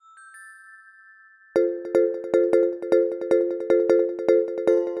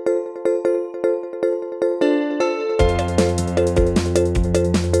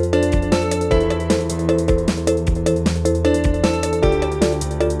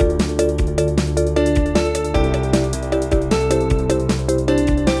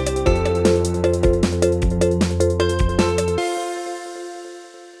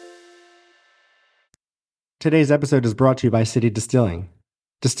Today's episode is brought to you by City Distilling.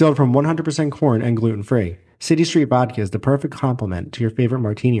 Distilled from 100% corn and gluten-free, City Street Vodka is the perfect complement to your favorite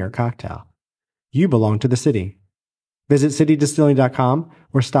martini or cocktail. You belong to the city. Visit citydistilling.com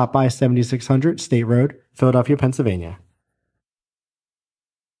or stop by 7600 State Road, Philadelphia, Pennsylvania.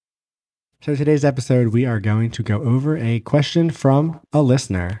 So today's episode, we are going to go over a question from a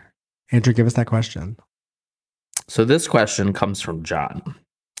listener. Andrew, give us that question. So this question comes from John.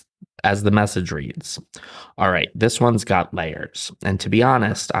 As the message reads, all right, this one's got layers. And to be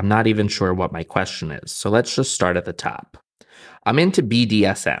honest, I'm not even sure what my question is. So let's just start at the top. I'm into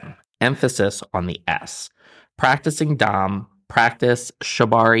BDSM, emphasis on the S. Practicing Dom, practice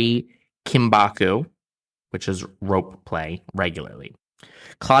Shibari Kimbaku, which is rope play, regularly.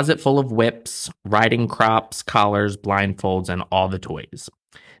 Closet full of whips, riding crops, collars, blindfolds, and all the toys.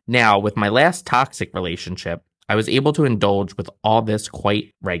 Now, with my last toxic relationship, I was able to indulge with all this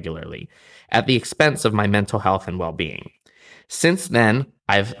quite regularly, at the expense of my mental health and well-being. Since then,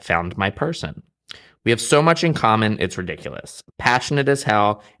 I've found my person. We have so much in common, it's ridiculous. Passionate as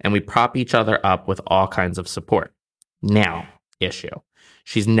hell, and we prop each other up with all kinds of support. Now, issue.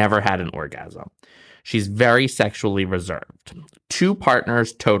 She's never had an orgasm. She's very sexually reserved. 2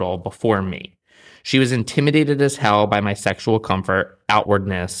 partners total before me. She was intimidated as hell by my sexual comfort,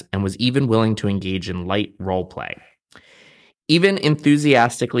 outwardness, and was even willing to engage in light role play. Even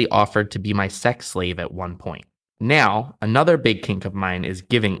enthusiastically offered to be my sex slave at one point. Now, another big kink of mine is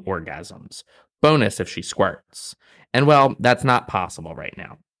giving orgasms. Bonus if she squirts. And well, that's not possible right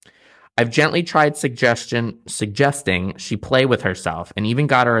now. I've gently tried suggesting she play with herself and even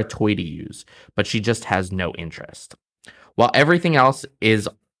got her a toy to use, but she just has no interest. While everything else is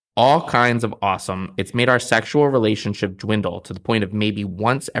all kinds of awesome, it's made our sexual relationship dwindle to the point of maybe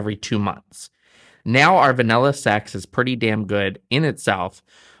once every 2 months. Now our vanilla sex is pretty damn good in itself,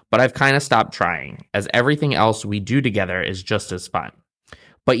 but I've kind of stopped trying, as everything else we do together is just as fun.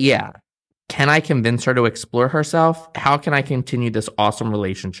 But yeah, can I convince her to explore herself? How can I continue this awesome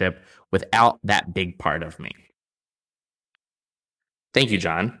relationship without that big part of me? Thank you,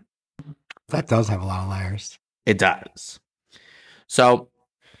 John. That does have a lot of layers. It does. So,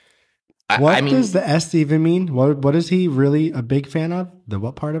 What does the S even mean? What is he really a big fan of? The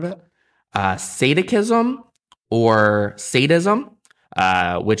what part of it? Sadism or sadism,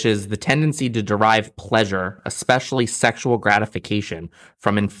 which is the tendency to derive pleasure, especially sexual gratification,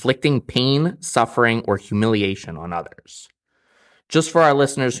 from inflicting pain, suffering, or humiliation on others. Just for our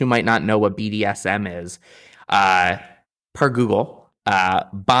listeners who might not know what BDSM is, per Google,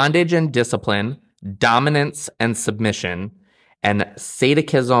 bondage and discipline, dominance and submission, and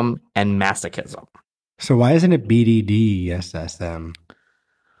sadism and masochism. So why isn't it BDDSSM?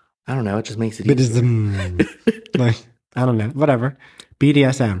 I don't know. It just makes it easier. Like, I don't know. Whatever.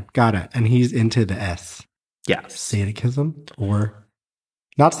 BDSM. Got it. And he's into the S. Yes. Sadism or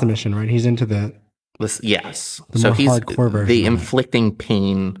not submission, right? He's into the yes. The so more he's hardcore version the of it. inflicting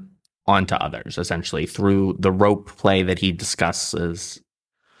pain onto others, essentially, through the rope play that he discusses.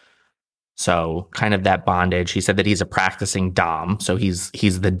 So kind of that bondage. He said that he's a practicing dom, so he's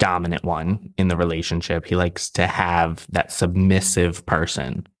the dominant one in the relationship. He likes to have that submissive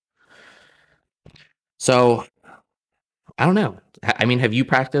person. So I don't know. I mean, have you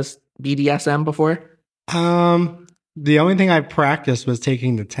practiced BDSM before? The only thing I practiced was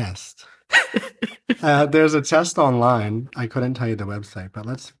taking the test. There's a test online. I couldn't tell you the website, but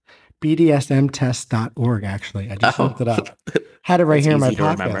bdsmtest.org actually. I just looked it up. Had it right here in my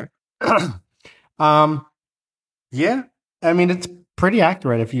pocket. Yeah. I mean, it's pretty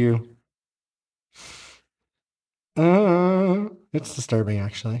accurate if you it's disturbing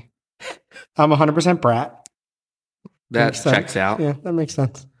actually. I'm 100% brat. That checks out. Yeah, that makes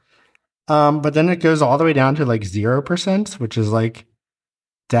sense. But then it goes all the way down to like 0%, which is like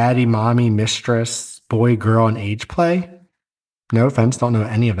daddy, mommy, mistress, boy, girl, and age play. No offense, don't know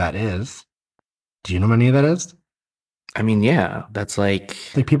what any of that is. Do you know what any of that is? I mean, yeah, that's like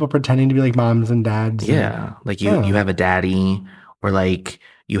people pretending to be like moms and dads. Yeah, like you have a daddy, or like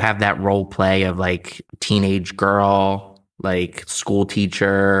you have that role play of like teenage girl, like school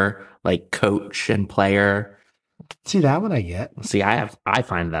teacher, like coach and player. See, that one I get. See, I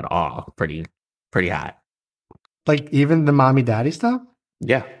find that all pretty hot. Like even the mommy daddy stuff?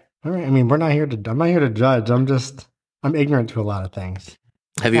 Yeah. All right. I mean, I'm not here to judge. I'm ignorant to a lot of things.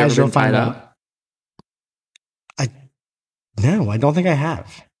 Have you ever been tied up? No, I don't think I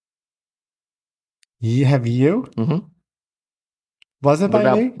have. Have you? Mm-hmm. Was it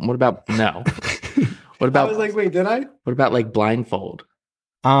by me? What about no? What about? I was like, wait, did I? What about like blindfold?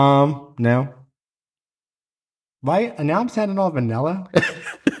 No. Why? Now I'm sounding all vanilla.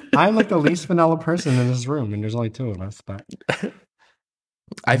 I'm like the least vanilla person in this room, and there's only two of us. But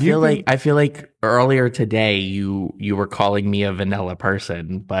I you feel like can, earlier today you were calling me a vanilla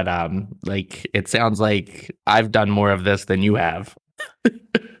person, but like it sounds like I've done more of this than you have.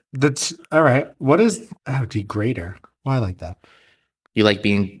 that's all right. What is degrader? Why like that? You like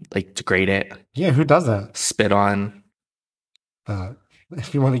being like degrade it, Yeah, who doesn't? spit on. Uh,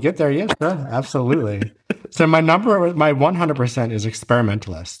 if you want to get there, yes, sure, absolutely. So my 100% is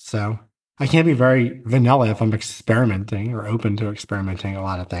experimentalist. So I can't be very vanilla if I'm experimenting or open to experimenting a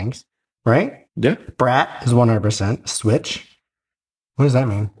lot of things, right? Yeah. Brat is 100% switch. What does that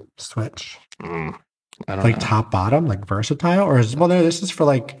mean? Switch, I don't like know. top bottom, like versatile, or is well, no, this is for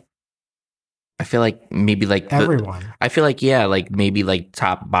like I feel like maybe like everyone. I feel like yeah, like maybe like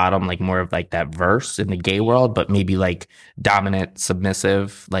top bottom, like more of like that verse in the gay world, but maybe like dominant,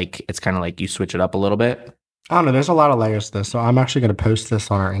 submissive, like it's kind of like you switch it up a little bit. I don't know. There's a lot of layers to this, so I'm actually going to post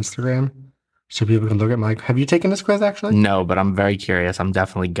this on our Instagram so people can look at my. Have you taken this quiz actually? No, but I'm very curious. I'm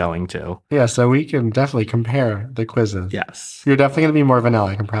definitely going to. Yeah, so we can definitely compare the quizzes. Yes. You're definitely going to be more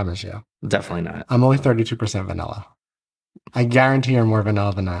vanilla, I can promise you. Definitely not. I'm only 32% vanilla. I guarantee you're more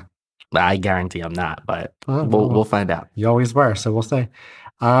vanilla than that. I guarantee I'm not, but Oh, we'll find out. you always were, so we'll see.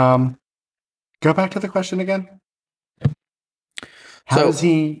 Go back to the question again. How So does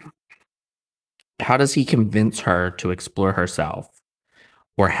he? how does he convince her to explore herself?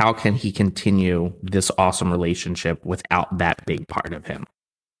 Or how can he continue this awesome relationship without that big part of him?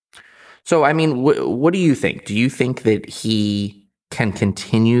 So, I mean, what do you think? Do you think that he can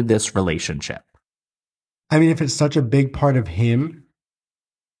continue this relationship? I mean, if it's such a big part of him,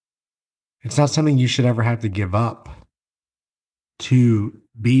 it's not something you should ever have to give up to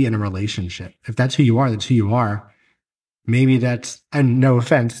be in a relationship. If that's who you are, that's who you are. Maybe that's, and no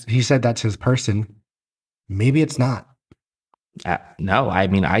offense, he said that's his person. Maybe it's not. No, I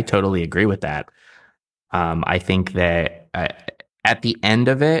mean, I totally agree with that. I think that at the end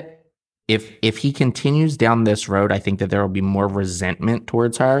of it, if he continues down this road, I think that there will be more resentment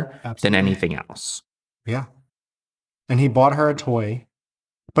towards her than Absolutely. anything else. Yeah. And he bought her a toy.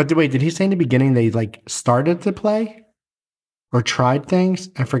 But wait, did he say in the beginning they like started to play or tried things?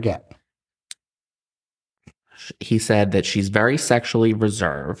 I forget. He said that she's very sexually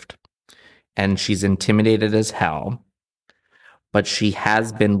reserved and she's intimidated as hell, but she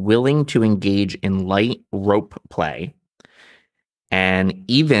has been willing to engage in light rope play and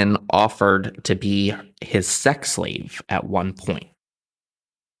even offered to be his sex slave at one point.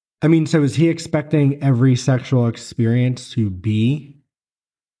 I mean, so is he expecting every sexual experience to be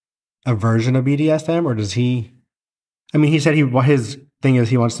a version of BDSM, or does he? I mean, he said his thing is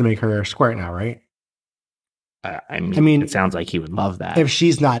he wants to make her squirt now, right? I I mean, it mean, sounds like he would love that. if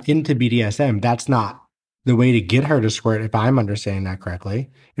she's not into BDSM, that's not the way to get her to squirt, if I'm understanding that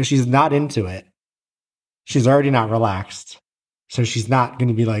correctly. If she's not into it, she's already not relaxed. So she's not going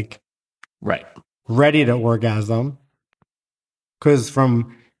to be like Right. ready to orgasm. Because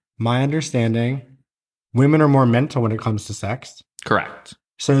from my understanding, women are more mental when it comes to sex. Correct.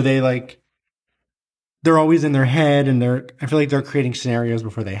 So they're always in their head and I feel like they're creating scenarios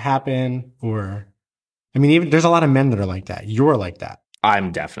before they happen. Or, I mean, even there's a lot of men that are like that. You're like that.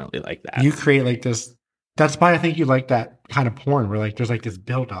 I'm definitely like that. You create like this. That's why I think you like that kind of porn where like there's like this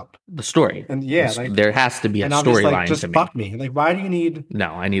build up. The story. And yeah, like there has to be a and I'm just like, storyline just to me. fuck me. Like, why do you need?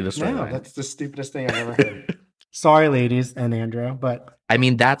 No, I need the No, storyline. that's the stupidest thing I've ever heard. Sorry, ladies and Andrew, but I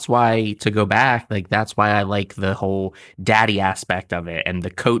mean, that's why, to go back, like that's why I like the whole daddy aspect of it and the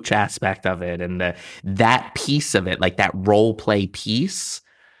coach aspect of it and that piece of it, like that role play piece,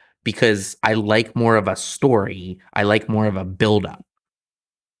 because I like more of a story. I like more of a build up.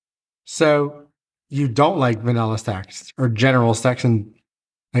 so you don't like vanilla sex or general sex, and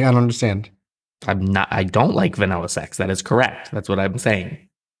like, I don't understand. I don't like vanilla sex. That is correct. That's what I'm saying.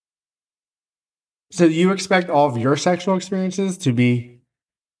 So you expect all of your sexual experiences to be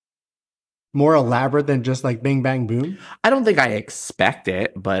more elaborate than just like bing bang boom? I don't think I expect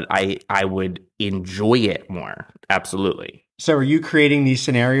it, but I would enjoy it more. Absolutely. So are you creating these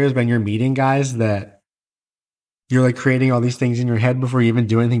scenarios when you're meeting guys that you're like creating all these things in your head before you even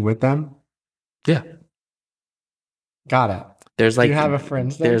do anything with them? Yeah. Got it. There's Do like you have a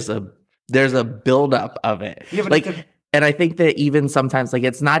friends there? there's a buildup of it. Yeah, but like and I think that even sometimes like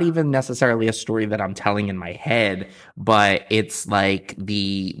it's not even necessarily a story that I'm telling in my head, but it's like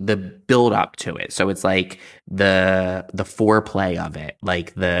the build up to it. So it's like the foreplay of it.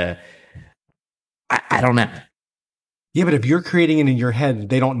 Like I don't know. Yeah, but if you're creating it in your head,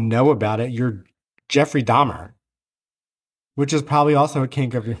 they don't know about it. You're Jeffrey Dahmer, which is probably also a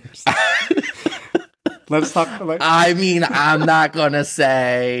kink of yours. Let's talk like. I mean, I'm not gonna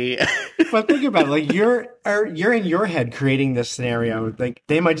say. But think about it. Like you're in your head creating this scenario. Like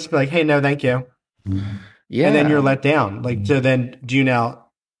they might just be like, "Hey, no, thank you," and then you're Yeah, let down. Like so, then do you now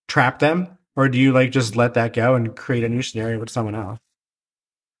trap them, or do you like just let that go and create a new scenario with someone else?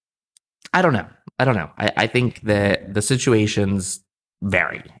 I don't know. I don't know. I think that the situations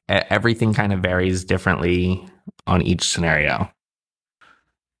vary. Everything kind of varies differently on each scenario.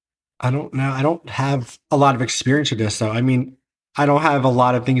 I don't know. I don't have a lot of experience with this, so I mean, I don't have a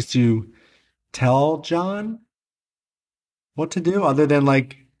lot of things to tell John what to do other than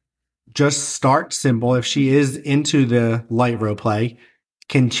like just start simple. If she is into the light role play,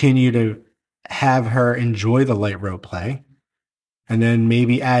 continue to have her enjoy the light role play, and then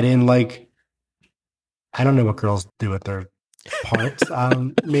maybe add in like I don't know what girls do with their parts.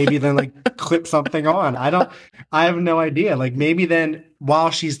 Maybe then like clip something on. I have no idea. Like maybe then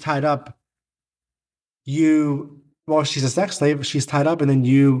while she's tied up, while she's a sex slave, she's tied up, and then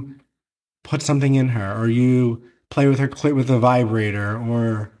you put something in her, or you play with her clit with a vibrator,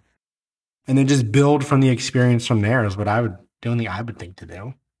 or and then just build from the experience from there is what the only thing I would think to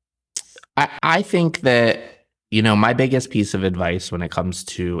do. I think that, my biggest piece of advice when it comes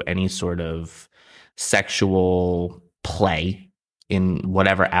to any sort of sexual play in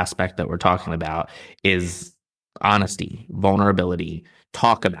whatever aspect that we're talking about is honesty, vulnerability,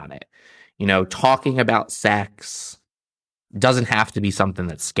 talk about it. Talking about sex doesn't have to be something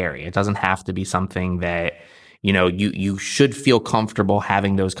that's scary. It doesn't have to be something that, you should feel comfortable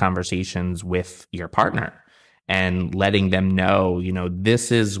having those conversations with your partner and letting them know,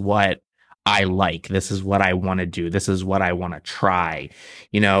 this is what I like. This is what I want to do. This is what I want to try.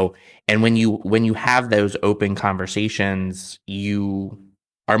 You know, and when you have those open conversations, you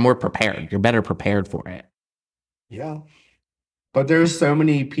are more prepared. You're better prepared for it. Yeah. But there's so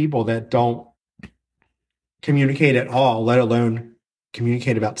many people that don't communicate at all, let alone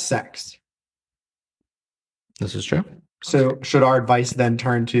communicate about sex. This is true. So should our advice then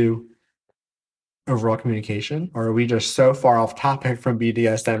turn to overall communication? Or are we just so far off topic from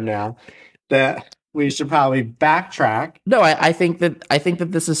BDSM now that we should probably backtrack? No, I think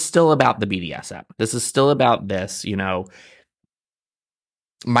that this is still about the BDSM. This is still about this.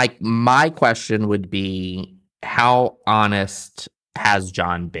 My question would be, how honest has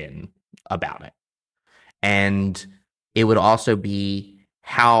John been about it? And it would also be,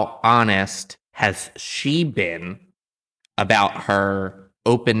 how honest has she been about her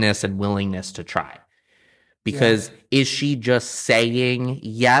openness and willingness to try? Yeah. Because is she just saying,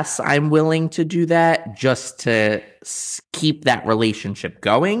 yes, I'm willing to do that just to keep that relationship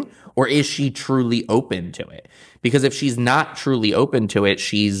going? Or is she truly open to it? Because if she's not truly open to it,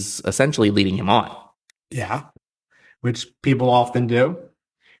 she's essentially leading him on. Yeah. Which people often do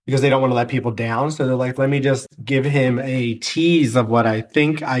because they don't want to let people down. So they're like, let me just give him a tease of what I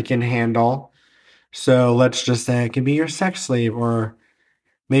think I can handle. So let's just say it can be your sex slave, or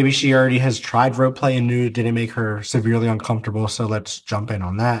maybe she already has tried roleplay and knew it didn't make her severely uncomfortable. So let's jump in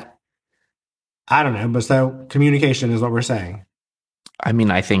on that. I don't know. But so communication is what we're saying. I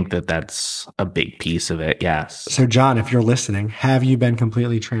mean, I think that that's a big piece of it. Yes. So, John, if you're listening, have you been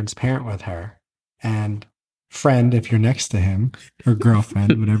completely transparent with her? And friend, if you're next to him, or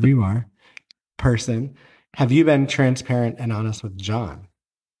girlfriend, whatever you are, person, have you been transparent and honest with John?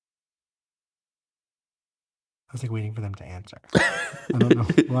 I was like waiting for them to answer. I don't know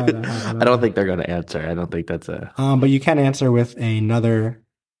why that happened. I don't think they're going to answer. I don't think that's a. But you can answer with another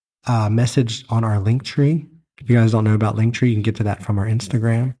message on our link tree. If you guys don't know about Linktree, you can get to that from our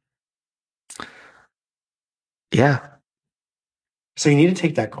Instagram. Yeah. So you need to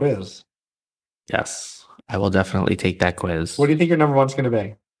take that quiz. Yes. I will definitely take that quiz. What do you think your number one's going to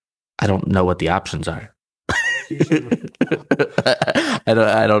be? I don't know what the options are. You should.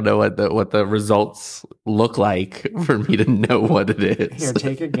 I don't know what the results look like for me to know what it is. Here,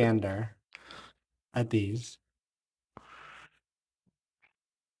 take a gander at these.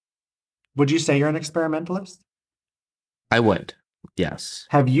 Would you say you're an experimentalist? I would. Yes.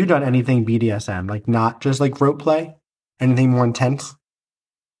 Have you done anything BDSM, like not just like rope play? Anything more intense?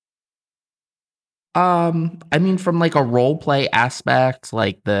 I mean, from like a role play aspect,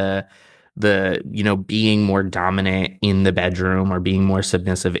 like the being more dominant in the bedroom or being more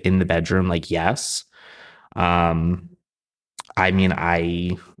submissive in the bedroom, like yes. Um, I mean,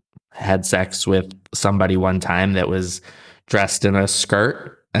 I had sex with somebody one time that was dressed in a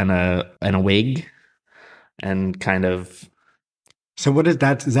skirt and a wig and kind of. So what is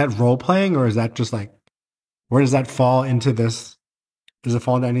that? Is that role playing, or is that just like where does that fall into this? Does it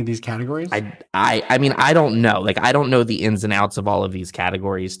fall into any of these categories? I mean, I don't know. Like, I don't know the ins and outs of all of these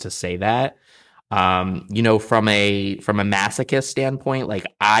categories to say that. From a masochist standpoint, like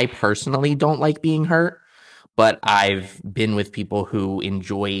I personally don't like being hurt, but I've been with people who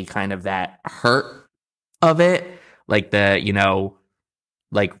enjoy kind of that hurt of it, like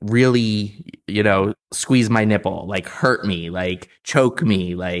like really, squeeze my nipple, like hurt me, like choke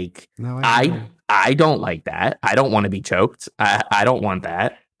me, like No, I hear I you. I don't like that. I don't want to be choked. I don't want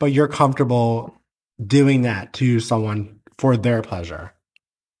that. But you're comfortable doing that to someone for their pleasure.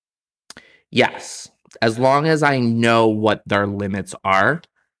 Yes, as long as I know what their limits are.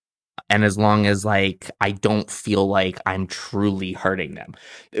 And as long as like I don't feel like I'm truly hurting them.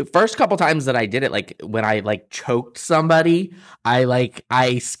 The first couple times that I did it, like when I like choked somebody,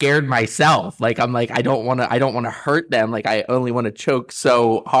 I scared myself. Like I'm like I don't want to hurt them. Like I only want to choke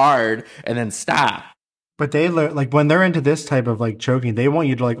so hard and then stop. But like when they're into this type of like choking, they want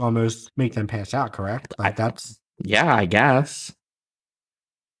you to like almost make them pass out, correct? I, Like that's yeah, I guess.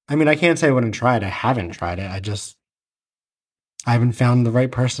 I mean, I can't say I wouldn't try it. I haven't tried it. I haven't found the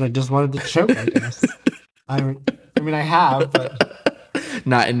right person. I just wanted to choke, I guess. I mean I have, but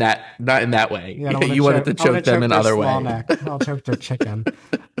Not in that way. yeah, I don't want to You wanted choke. to I want choke to them choke in their other small way. neck. I'll choke their chicken.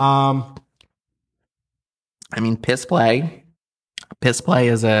 Um I mean, piss play. Piss play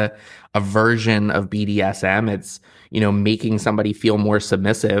is a version of BDSM. It's, making somebody feel more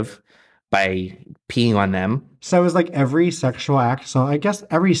submissive by peeing on them. so is like every sexual act, so I guess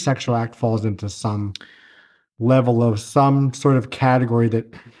every sexual act falls into some level of some sort of category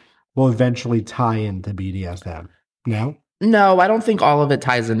that will eventually tie into BDSM. No? No, I don't think all of it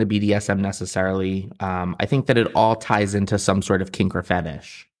ties into BDSM necessarily. I think that it all ties into some sort of kink or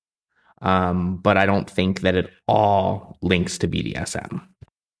fetish. But I don't think that it all links to BDSM.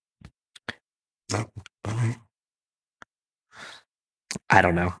 No. All right. I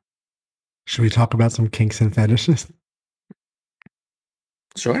don't know. Should we talk about some kinks and fetishes?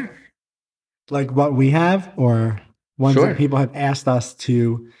 Sure. Like what we have, or ones that Sure. people have asked us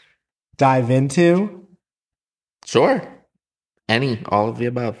to dive into? Sure. All of the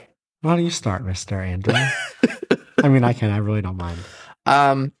above. Why don't you start, Mr. Andrew? I mean, I can. I really don't mind.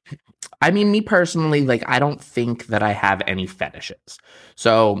 Um, I mean, me personally, like, I don't think that I have any fetishes.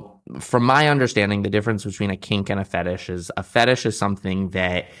 So, from my understanding, the difference between a kink and a fetish is something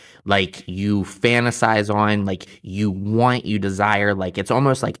that, like, you fantasize on, like, you desire, like, it's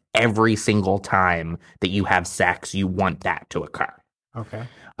almost like every single time that you have sex, you want that to occur. Okay.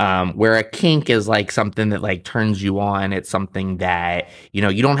 Where a kink is like something that like turns you on. It's something that, you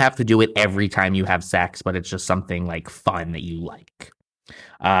don't have to do it every time you have sex, but it's just something like fun that you like.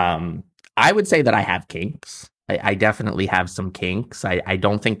 Um, I would say that I have kinks. I definitely have some kinks. I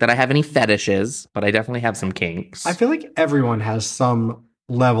don't think that I have any fetishes, but I definitely have some I kinks. feel like everyone has some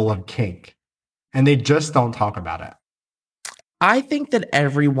level of kink and they just don't talk about it. I think that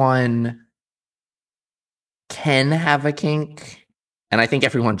everyone can have a kink. And I think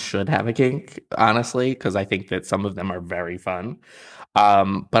everyone should have a kink, honestly, because I think that some of them are very fun.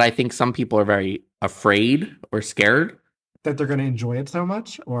 But I think some people are very afraid or scared. That they're going to enjoy it so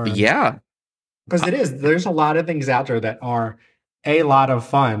much, or Yeah. because Uh, there's a lot of things out there that are a lot of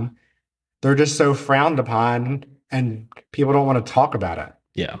fun. They're just so frowned upon and people don't want to talk about it.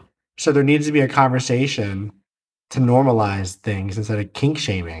 yeah. So there needs to be a conversation to normalize things instead of kink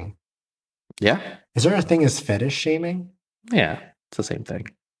shaming. Yeah. Is there a thing as fetish shaming? Yeah. It's the same thing.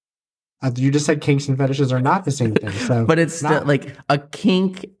 You just said kinks and fetishes are not the same thing. So But it's it's still not. like a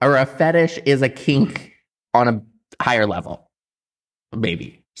kink or a fetish is a kink on a higher level,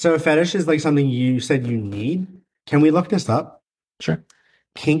 maybe. So a fetish is like something you said you need. Can we look this up? Sure.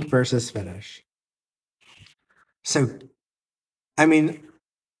 Kink versus fetish. So, I mean,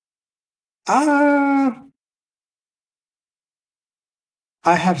 uh,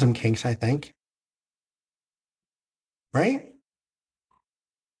 I have some kinks, I think. Right?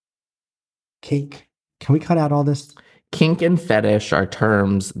 Kink. Can we cut out all this? Kink and fetish are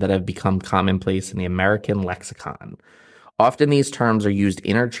terms that have become commonplace in the American lexicon. Often these terms are used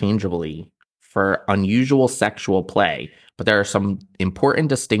interchangeably for unusual sexual play, but there are some important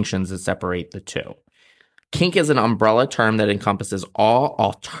distinctions that separate the two. Kink is an umbrella term that encompasses all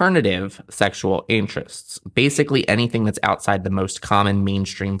alternative sexual interests, basically anything that's outside the most common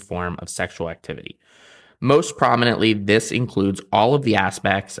mainstream form of sexual activity. Most prominently, this includes all of the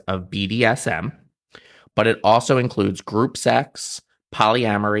aspects of BDSM, but it also includes group sex,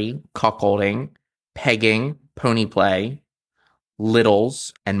 polyamory, cuckolding, pegging, pony play,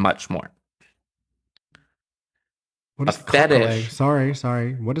 littles, and much more. What A is cuckolding? fetish,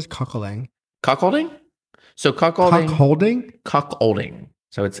 Sorry. What is cuckolding? cuckolding? So cuckolding, Cuckolding? cuckolding.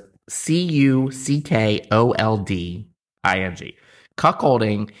 So it's Cuckolding.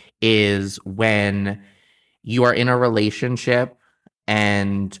 Cuckolding is when you are in a relationship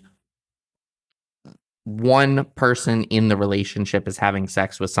and one person in the relationship is having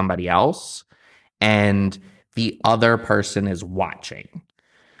sex with somebody else and the other person is watching.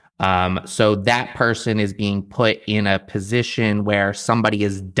 So that person is being put in a position where somebody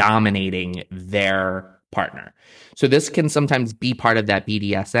is dominating their partner. So this can sometimes be part of that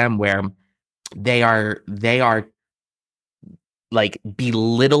BDSM where they are like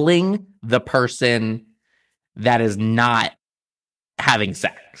belittling the person that is not having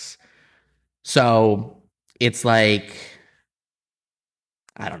sex. So it's like,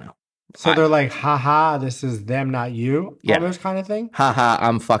 I don't know. So they're like, haha, this is them, not you, Yeah. almost kind of thing. Haha,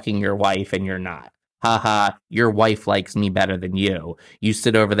 I'm fucking your wife and you're not. Haha, your wife likes me better than you. You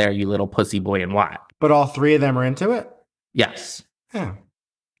sit over there, you little pussy boy, and what? But all three of them are into it. Yes. Yeah.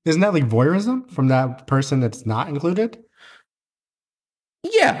 Isn't that like voyeurism from that person that's not included?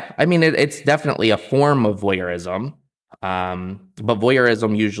 Yeah. I mean, it's definitely a form of voyeurism. But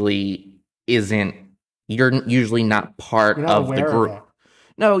voyeurism usually isn't, you're usually not part You're not of the aware of group. it.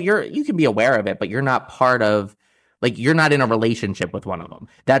 No, you can be aware of it, but you're not part of, like, you're not in a relationship with one of them.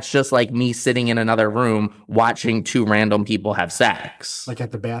 That's just like me sitting in another room watching two random people have sex. Like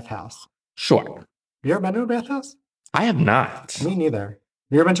at the bathhouse. Sure. You ever been to a bathhouse? I have not. Me neither.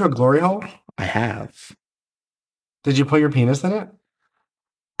 You ever been to a glory hole? I have. Did you put your penis in it?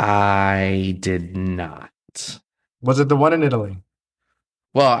 I did not. Was it the one in Italy?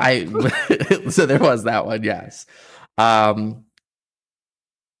 Well, so there was that one, yes. Um,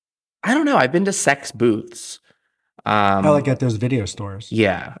 I don't know. I've been to sex booths. I like at those video stores.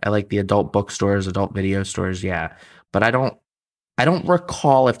 Yeah, I like the adult bookstores, adult video stores, yeah. But I don't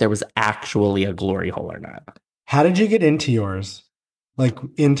recall if there was actually a glory hole or not. How did you get into yours? Like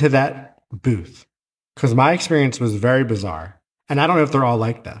into that booth? Because my experience was very bizarre. And I don't know if they're all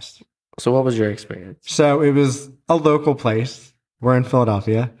like this. So what was your experience? So it was a local place. We're in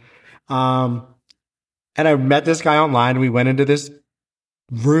Philadelphia. And I met this guy online. We went into this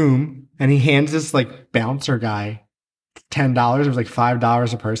room and he hands this like bouncer guy $10. It was like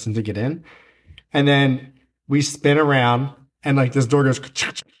 $5 a person to get in. And then we spin around and like this door goes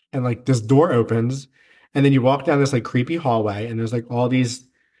and like this door opens. And then you walk down this like creepy hallway and there's like all these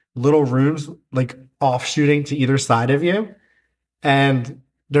little rooms like offshooting to either side of you. And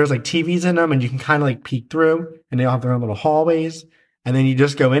there's like TVs in them and you can kind of like peek through and they all have their own little hallways. And then you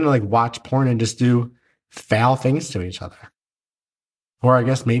just go in and like watch porn and just do foul things to each other. Or I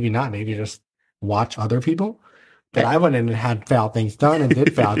guess maybe not. Maybe just watch other people. But I went in and had foul things done and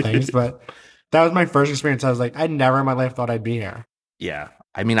did foul things. But that was my first experience. I was like, I never in my life thought I'd be here. Yeah.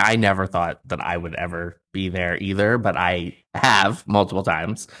 I mean, I never thought that I would ever be there either, but I have multiple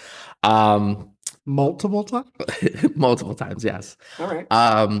times. Multiple times? Multiple times, yes. All right.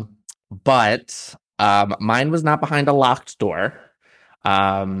 But mine was not behind a locked door.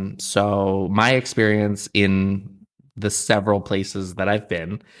 So my experience in the several places that I've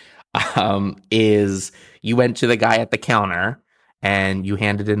been is you went to the guy at the counter and you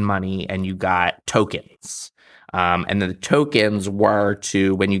handed in money and you got tokens. And the tokens were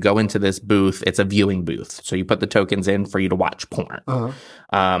to, when you go into this booth, it's a viewing booth. So you put the tokens in for you to watch porn.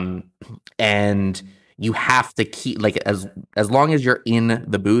 And you have to keep, like, as long as you're in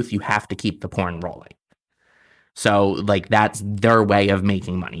the booth, you have to keep the porn rolling. So, like, that's their way of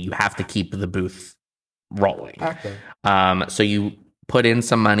making money. You have to keep the booth rolling. Okay. So you put in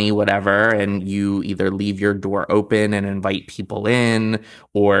some money, whatever, and you either leave your door open and invite people in,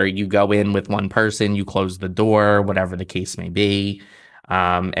 or you go in with one person, you close the door, whatever the case may be,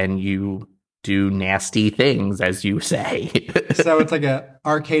 and you do nasty things, as you say. So it's like an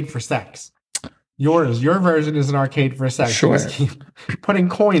arcade for sex. Your version is an arcade for sex. Sure. You just keep putting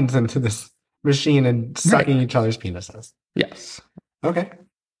coins into this machine and sucking each other's penises. Yes. Okay.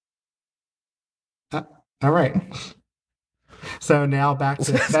 All right. So now back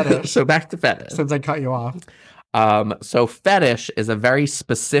to fetish. So back to fetish. Since I cut you off. So fetish is a very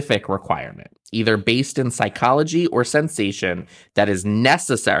specific requirement, either based in psychology or sensation, that is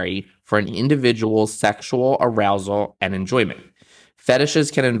necessary for an individual's sexual arousal and enjoyment. Fetishes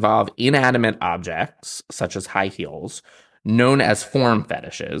can involve inanimate objects, such as high heels, known as form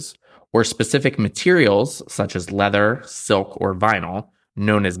fetishes, or specific materials, such as leather, silk, or vinyl,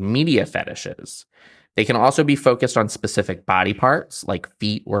 known as media fetishes. They can also be focused on specific body parts, like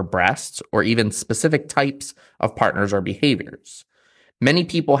feet or breasts, or even specific types of partners or behaviors. Many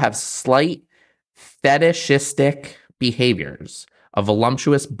people have slight fetishistic behaviors. A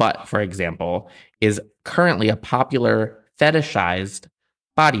voluptuous butt, for example, is currently a popular fetishized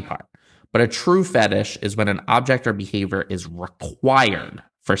body part. But a true fetish is when an object or behavior is required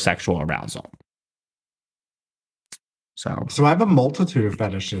for sexual arousal. So So I have a multitude of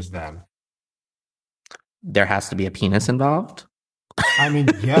fetishes then. there has to be a penis involved. I mean,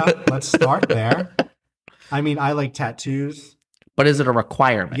 yeah, let's start there. I mean, I like tattoos. But is it a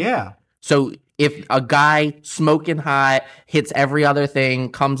requirement? Yeah. So if a guy smoking hot hits every other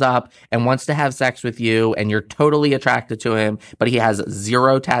thing, comes up and wants to have sex with you and you're totally attracted to him, but he has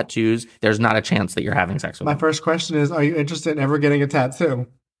 0 tattoos, there's not a chance that you're having sex with My him. first question is, are you interested in ever getting a tattoo?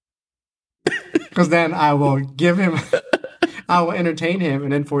 Because then I will I will entertain him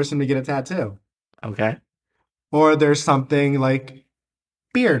and then force him to get a tattoo. Okay. Or there's something like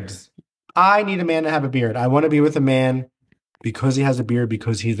beards. I need a man to have a beard. I want to be with a man because he has a beard,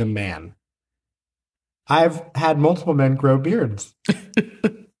 because he's a man. I've had multiple men grow beards.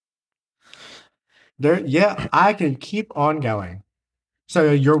 Yeah, I can keep on going.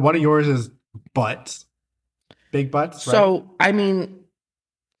 So one of yours is butts, big butts, right? So, I mean,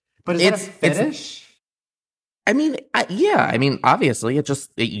 But is that a it's fetish? yeah. I mean, obviously, it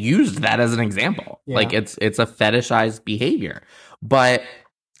used that as an example. Yeah. Like it's a fetishized behavior, but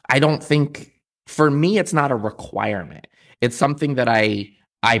I don't think for me it's not a requirement. It's something that I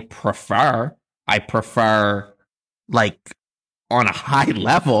prefer. I prefer like on a high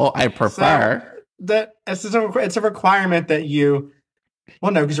level. I prefer. So it's a requirement that you.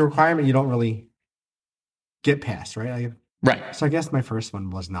 Well, no, because a requirement you don't really get past, right? Right. So I guess my first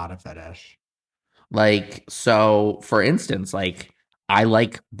one was not a fetish. Like, so for instance, like I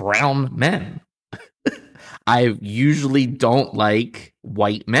like brown men. I usually don't like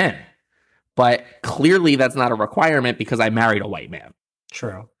white men, but clearly that's not a requirement because I married a white man.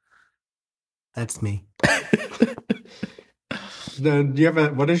 True. That's me. Do you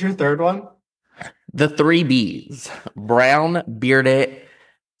have what is your third one? The 3 B's: brown, bearded,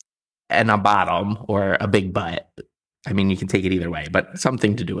 and a bottom or a big butt. I mean, you can take it either way, but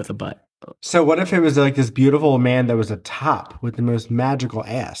something to do with a butt. So what if it was like this beautiful man that was a top with the most magical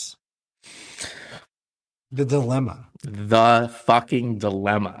ass? The dilemma. The fucking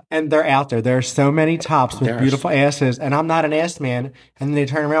dilemma. And they're out there. There are so many tops with beautiful asses, and I'm not an ass man. And then they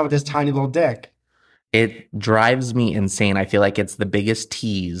turn around with this tiny little dick. It drives me insane. I feel like it's the biggest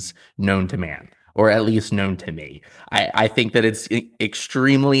tease known to man, or at least known to me. I think that it's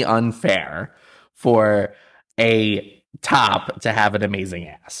extremely unfair for a top to have an amazing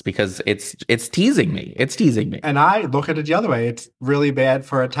ass because it's teasing me. It's teasing me. And I look at it the other way. It's really bad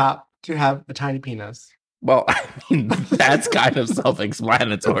for a top to have a tiny penis. Well, I mean, that's kind of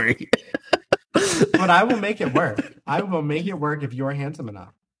self-explanatory. But I will make it work. I will make it work if you're handsome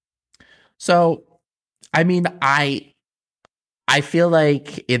enough. So, I mean, I feel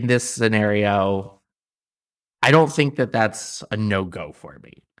like in this scenario, I don't think that that's a no-go for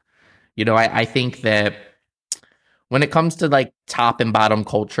me. You know, I think that when it comes to like top and bottom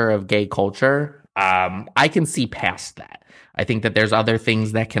culture of gay culture, I can see past that. I think that there's other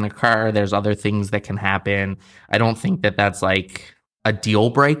things that can occur. There's other things that can happen. I don't think that that's like a deal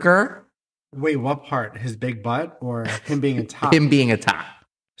breaker. Wait, what part? His big butt or him being a top? Him being a top.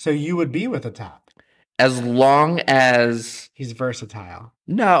 So you would be with a top? As long as he's versatile.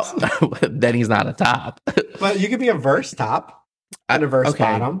 No, then he's not a top. But you could be a verse top and a verse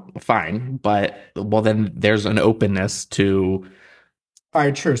bottom. Fine. But, well, then there's an openness to... All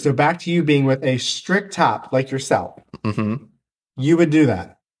right, true. So back to you being with a strict top like yourself. Mm-hmm. You would do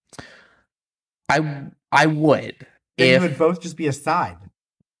that. I would. Then you would both just be a side.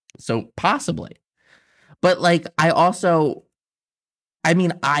 So possibly. But like I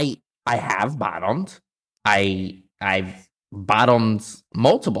have bottomed. I've bottomed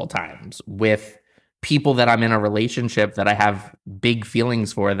multiple times with people that I'm in a relationship that I have big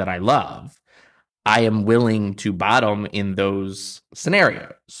feelings for that I love. I am willing to bottom in those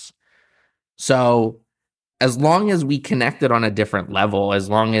scenarios. So as long as we connected on a different level, as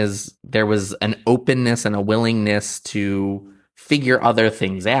long as there was an openness and a willingness to figure other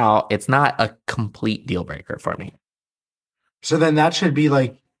things out, it's not a complete deal breaker for me. So then that should be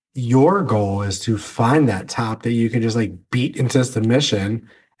like your goal is to find that top that you can just like beat into submission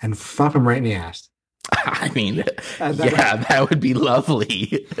and fuck him right in the ass. I mean, that would be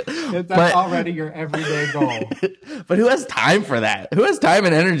lovely. That's already your everyday goal. But who has time for that? Who has time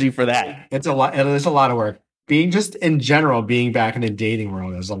and energy for that? It's a lot. It is a lot of work. Being just in general, being back in the dating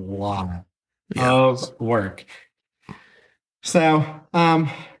world is a lot of work. So,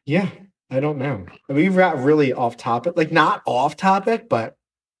 yeah, I don't know. We've got really off topic, like not off topic, but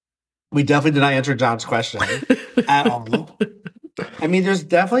we definitely did not answer John's question at all. I mean, there's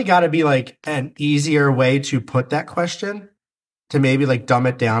definitely got to be like an easier way to put that question to maybe like dumb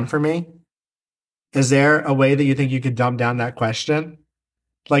it down for me. Is there a way that you think you could dumb down that question?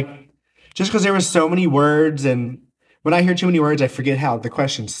 Like, just because there was so many words, and when I hear too many words, I forget how the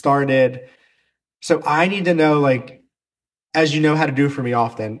question started. So I need to know, like, as you know how to do for me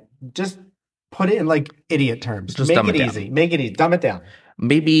often, just put it in like idiot terms. Just Make dumb it it down. easy. Make it easy. Dumb it down.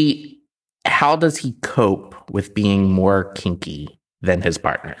 Maybe how does he cope with being more kinky than his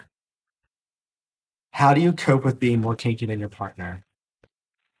partner? How do you cope with being more kinky than your partner?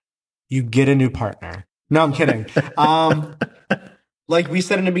 You get a new partner. No, I'm kidding. Like we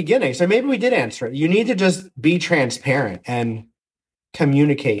said in the beginning, so maybe we did answer it. You need to just be transparent and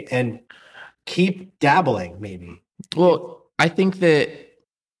communicate and keep dabbling, maybe. Well, I think that,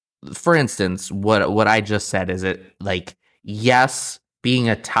 for instance, what I just said is it like, yes, being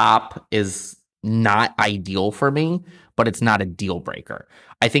a top is not ideal for me, but it's not a deal breaker.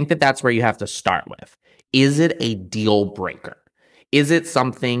 I think that that's where you have to start with. Is it a deal breaker? Is it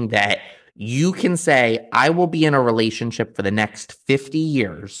something that you can say, I will be in a relationship for the next 50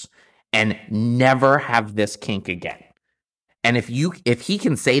 years and never have this kink again? And if he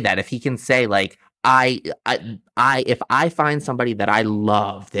can say that, if he can say like if I find somebody that I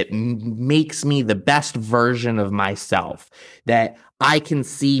love that makes me the best version of myself, that I can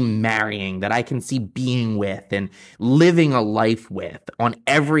see marrying, that I can see being with and living a life with on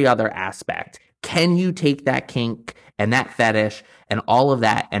every other aspect, can you take that kink and that fetish and all of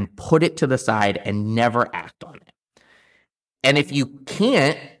that and put it to the side and never act on it? And if you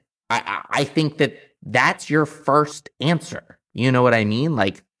can't, I think that that's your first answer. You know what I mean?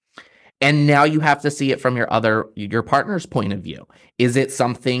 Like, and now you have to see it from your partner's point of view. Is it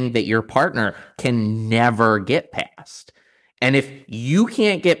something that your partner can never get past? And if you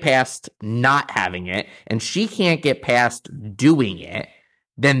can't get past not having it and she can't get past doing it,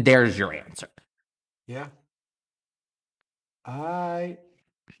 then there's your answer. Yeah. I,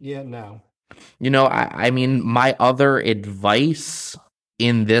 yeah, no. I mean, my other advice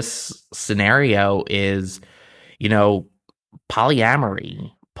in this scenario is, you know,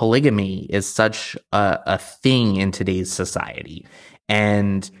 polyamory, polygamy is such a thing in today's society.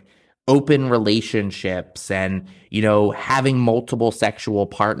 And open relationships and, having multiple sexual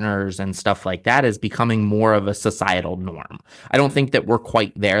partners and stuff like that is becoming more of a societal norm. I don't think that we're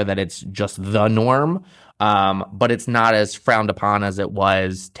quite there, that it's just the norm, but it's not as frowned upon as it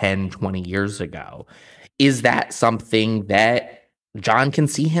was 10, 20 years ago. Is that something that John can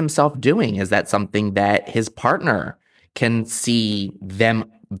see himself doing? Is that something that his partner can see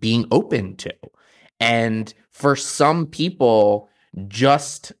them being open to? And for some people,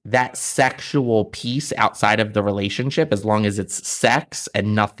 just that sexual piece outside of the relationship, as long as it's sex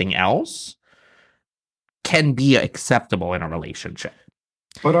and nothing else, can be acceptable in a relationship.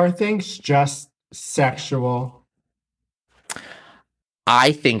 But are things just sexual?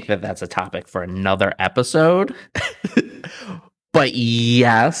 I think that that's a topic for another episode. But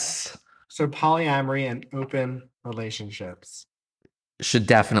yes, So polyamory and open relationships. should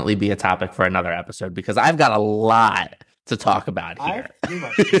definitely be a topic for another episode because I've got a lot to talk about I here. have too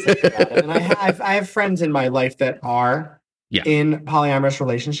much to say about it. And I have friends in my life that are Yeah. in polyamorous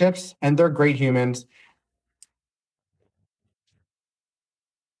relationships, and they're great humans.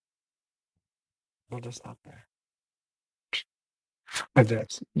 We'll just stop there. I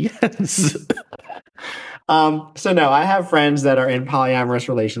did. Yes. So no, I have friends that are in polyamorous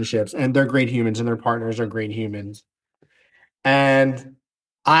relationships, and they're great humans, and their partners are great humans. And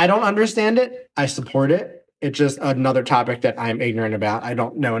I don't understand it. I support it. It's just another topic that I'm ignorant about. I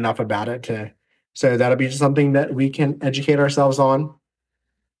don't know enough about it to. So that'll be just something that we can educate ourselves on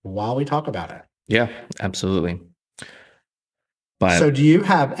while we talk about it. Yeah, absolutely. But So, do you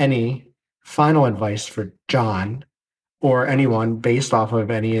have any final advice for John or anyone based off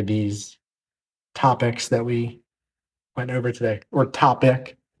of any of these topics that we went over today, or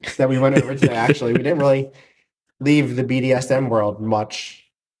topic that we went over today? Actually, we didn't really leave the BDSM world much.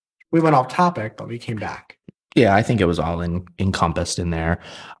 We went off topic, but we came back. yeah, I think it was all encompassed in there.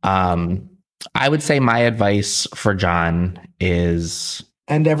 I would say my advice for John is,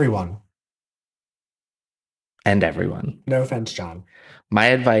 And everyone, and everyone, no offense, John. my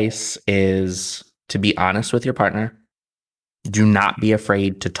advice is to be honest with your partner. Do not be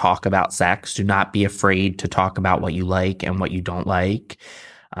afraid to talk about sex. Do not be afraid to talk about what you like and what you don't like.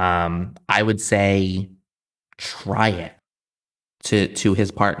 I would say try it to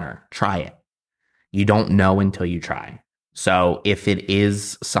his partner. Try it. You don't know until you try. So if it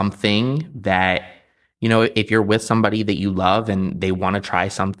is something that, if you're with somebody that you love and they want to try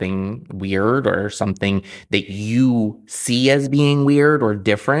something weird or something that you see as being weird or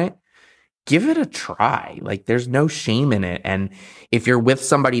different, give it a try. Like there's no shame in it. And if you're with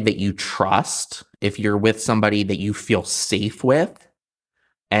somebody that you trust, if you're with somebody that you feel safe with,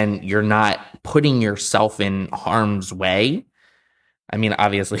 and you're not putting yourself in harm's way. I mean,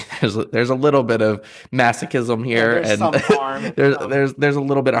 obviously, there's a little bit of masochism here, there's and some harm. there's a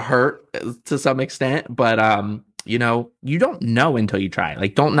little bit of hurt to some extent, but you know, you don't know until you try it.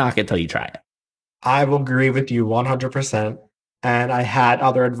 Like, don't knock it till you try it. I will agree with you 100%. And I had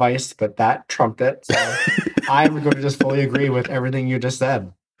other advice, but that trumped it. So I'm going to just fully agree with everything you just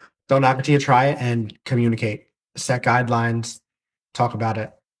said. Don't knock it till you try it and communicate. Set guidelines, talk about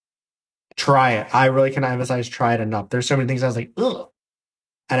it. Try it. I really cannot emphasize try it enough. There's so many things I was like, ugh.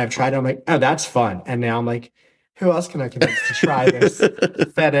 And I've tried it. I'm like, oh, that's fun. And now I'm like, who else can I convince to try this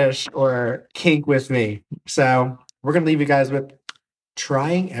fetish or kink with me? So we're going to leave you guys with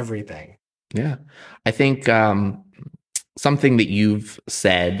trying everything. Yeah. I think something that you've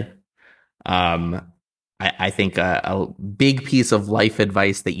said, I think a big piece of life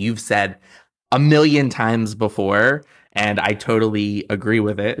advice that you've said a million times before, and I totally agree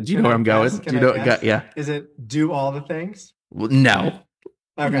with it. Do you know where I'm going? Do you know? Yeah. Is it do all the things? No.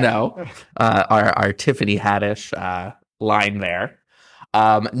 Okay. No. Our Tiffany Haddish line there.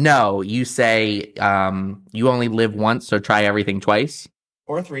 No, you say you only live once, so try everything twice.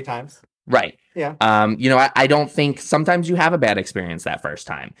 Or 3 times. Right. Yeah. You know, I don't think sometimes you have a bad experience that first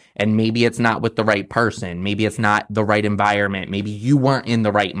time, and maybe it's not with the right person. Maybe it's not the right environment. Maybe you weren't in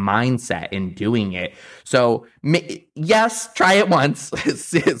the right mindset in doing it. So yes, try it once,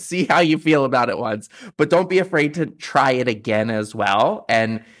 see how you feel about it once, but don't be afraid to try it again as well.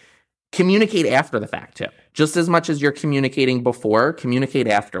 And communicate after the fact too. Just as much as you're communicating before, communicate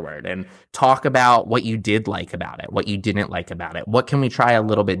afterward and talk about what you did like about it, what you didn't like about it. What can we try a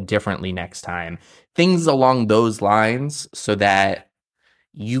little bit differently next time? Things along those lines so that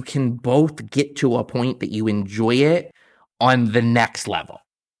you can both get to a point that you enjoy it on the next level.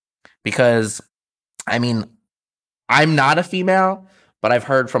 Because, I mean, I'm not a female, but I've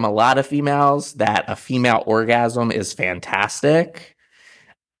heard from a lot of females that a female orgasm is fantastic.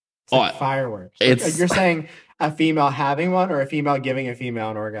 It's like fireworks. You're saying a female having one or a female giving a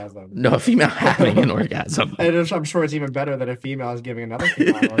female an orgasm? No, a female having an orgasm. I'm sure it's even better that a female is giving another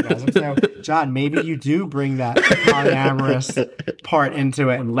female an orgasm. So, John, maybe you do bring that polyamorous part into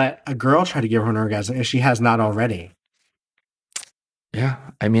it and let a girl try to give her an orgasm if she has not already. Yeah.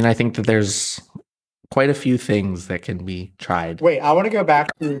 I mean, I think that there's quite a few things that can be tried. Wait, I want to go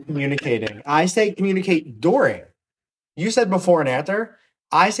back to communicating. I say communicate during. You said before and after.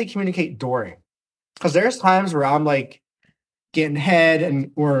 I say communicate during, because there's times where I'm like getting head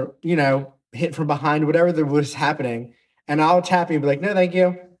or you know, hit from behind, whatever was happening, and I'll tap you and be like, no, thank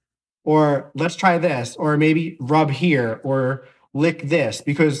you, or let's try this, or maybe rub here or lick this,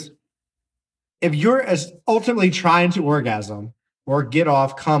 because if you're ultimately trying to orgasm or get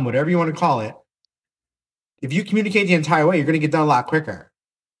off, come, whatever you want to call it, if you communicate the entire way, you're going to get done a lot quicker.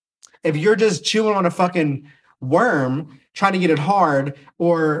 If you're just chewing on a fucking worm, trying to get it hard,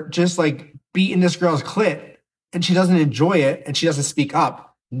 or just like beating this girl's clit and she doesn't enjoy it and she doesn't speak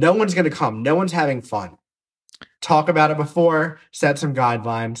up, no one's going to come. No one's having fun. Talk about it before, set some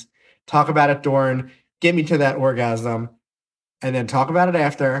guidelines, talk about it during, get me to that orgasm, and then talk about it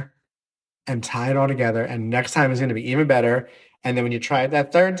after and tie it all together. And next time is going to be even better. And then when you try it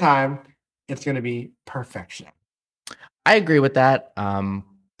that third time, it's going to be perfection. I agree with that.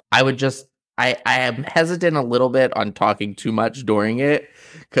 I am hesitant a little bit on talking too much during it,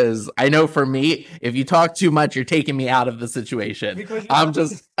 because I know for me, if you talk too much, you're taking me out of the situation. I'm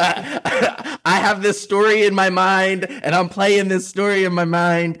just, I have this story in my mind and I'm playing this story in my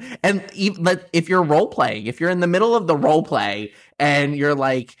mind. And if you're role playing, if you're in the middle of the role play and you're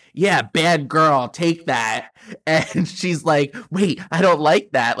like, yeah, bad girl, take that. And she's like, wait, I don't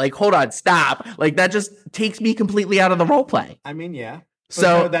like that. Like, hold on, stop. Like, that just takes me completely out of the role play. I mean, yeah.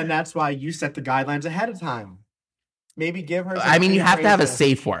 So then that's why you set the guidelines ahead of time. Maybe give her. I mean, you have to have a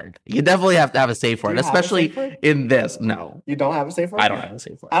safe word. You definitely have to have a safe word, especially in this. No, you don't have a safe word. I don't have a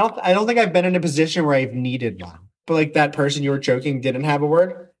safe word. I don't think I've been in a position where I've needed one. But like that person you were choking didn't have a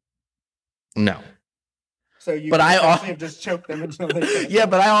word. No. So you have just choked them until they. Yeah,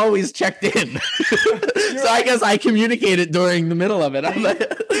 but I always checked in. So I guess I communicated during the middle of it. I'm like,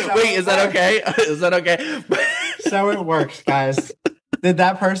 wait, is that okay? Is that okay? So it works, guys. Did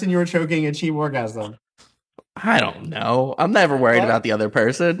that person you were choking achieve orgasm? I don't know. I'm never worried about the other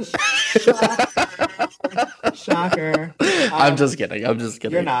person. Shocker. I'm just kidding.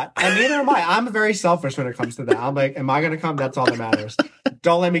 You're not. And neither am I. I'm very selfish when it comes to that. I'm like, am I going to come? That's all that matters.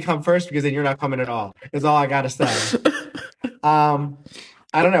 Don't let me come first, because then you're not coming at all. Is all I got to say. I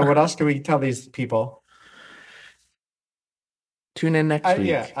don't know. What else can we tell these people? Tune in next week.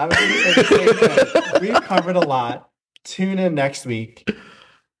 Yeah, I was going to say the same thing. We've covered a lot. Tune in next week.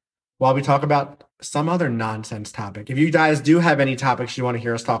 while we talk about some other nonsense topic. If you guys do have any topics you want to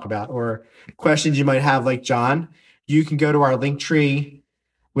hear us talk about or questions you might have, like John, you can go to our link tree,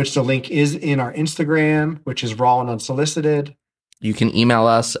 which the link is in our Instagram, which is raw and unsolicited. You can email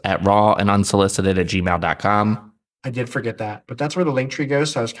us at rawandunsolicited@gmail.com. I did forget that, but that's where the link tree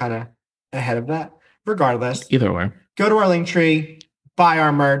goes. So I was kind of ahead of that. Regardless, Either way, go to our link tree, buy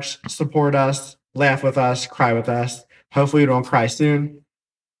our merch, support us, laugh with us, cry with us. Hopefully, we don't cry soon.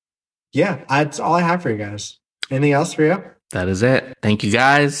 Yeah, that's all I have for you guys. Anything else for you? that is it. Thank you,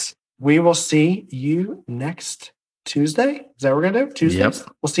 guys. We will see you next Tuesday. Is that what we're going to do? Tuesdays?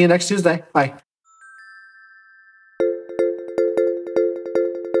 Yep. We'll see you next Tuesday. Bye.